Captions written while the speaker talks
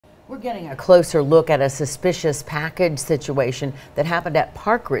We're getting a closer look at a suspicious package situation that happened at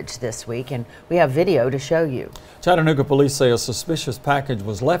Parkridge this week, and we have video to show you. Chattanooga police say a suspicious package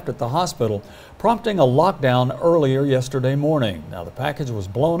was left at the hospital, prompting a lockdown earlier yesterday morning. Now, the package was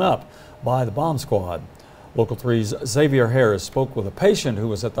blown up by the bomb squad. Local 3's Xavier Harris spoke with a patient who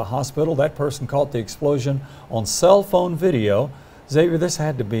was at the hospital. That person caught the explosion on cell phone video. Xavier, this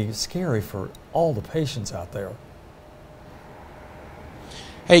had to be scary for all the patients out there.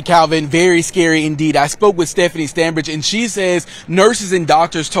 Hey Calvin, very scary indeed. I spoke with Stephanie Standridge and she says nurses and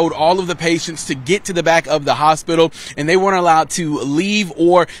doctors told all of the patients to get to the back of the hospital and they weren't allowed to leave,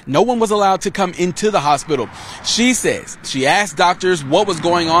 or no one was allowed to come into the hospital. She says she asked doctors what was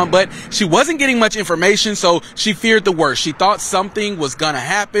going on, but she wasn't getting much information, so she feared the worst. She thought something was gonna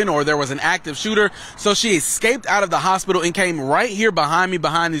happen or there was an active shooter, so she escaped out of the hospital and came right here behind me,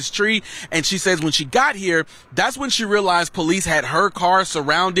 behind this tree. And she says when she got here, that's when she realized police had her car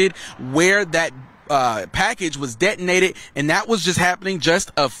surrounded where that package was detonated, and that was just happening just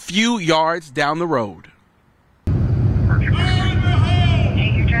a few yards down the road. Ooh,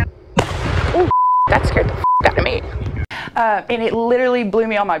 that scared the out of me. And it literally blew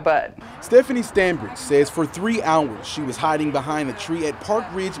me on my butt. Stephanie Standridge says for 3 hours she was hiding behind a tree at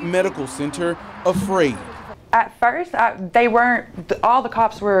Parkridge Medical Center, afraid. At first, they weren't, all the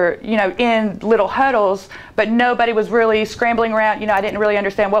cops were, in little huddles, but nobody was really scrambling around. I didn't really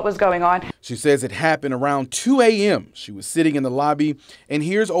understand what was going on. She says it happened around 2 a.m. She was sitting in the lobby and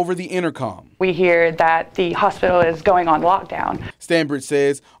hears over the intercom. We hear that the hospital is going on lockdown. Standridge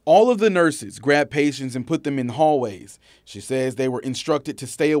says all of the nurses grabbed patients and put them in hallways. She says they were instructed to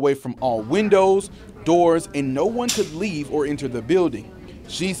stay away from all windows, doors, and no one could leave or enter the building.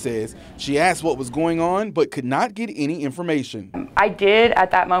 She says she asked what was going on, but could not get any information. I did at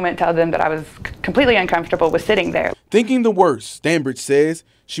that moment tell them that I was completely uncomfortable with sitting there. Thinking the worst, Standridge says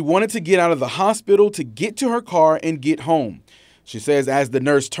she wanted to get out of the hospital to get to her car and get home. She says as the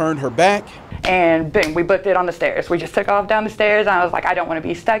nurse turned her back, and boom, we booked it on the stairs. We just took off down the stairs, and I was like, I don't want to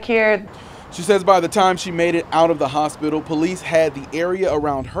be stuck here. She says by the time she made it out of the hospital, police had the area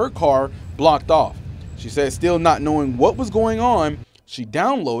around her car blocked off. She says still not knowing what was going on, she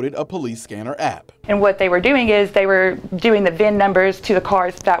downloaded a police scanner app. And what they were doing is they were doing the VIN numbers to the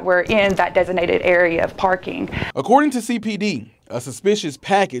cars that were in that designated area of parking. According to CPD, a suspicious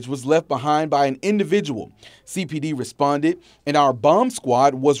package was left behind by an individual. CPD responded, and our bomb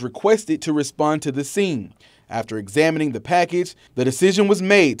squad was requested to respond to the scene. After examining the package, the decision was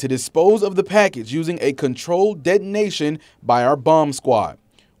made to dispose of the package using a controlled detonation by our bomb squad,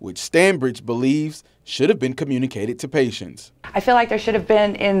 which Standridge believes should have been communicated to patients. I feel like there should have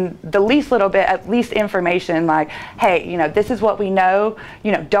been, in the least little bit, at least information like, hey, this is what we know,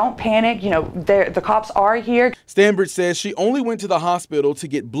 don't panic, the cops are here. Standridge says she only went to the hospital to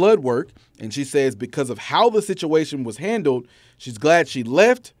get blood work, and she says because of how the situation was handled, she's glad she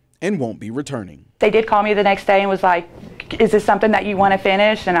left and won't be returning. They did call me the next day and was like, is this something that you want to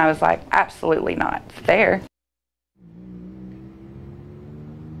finish? And I was like, absolutely not. It's there.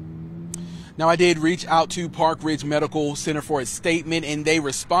 Now, I did reach out to Parkridge Medical Center for a statement, and they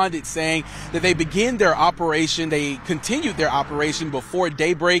responded saying that they continued their operation before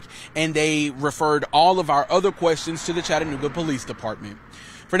daybreak, and they referred all of our other questions to the Chattanooga Police Department.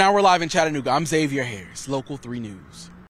 For now, we're live in Chattanooga. I'm Xavier Harris, Local 3 News.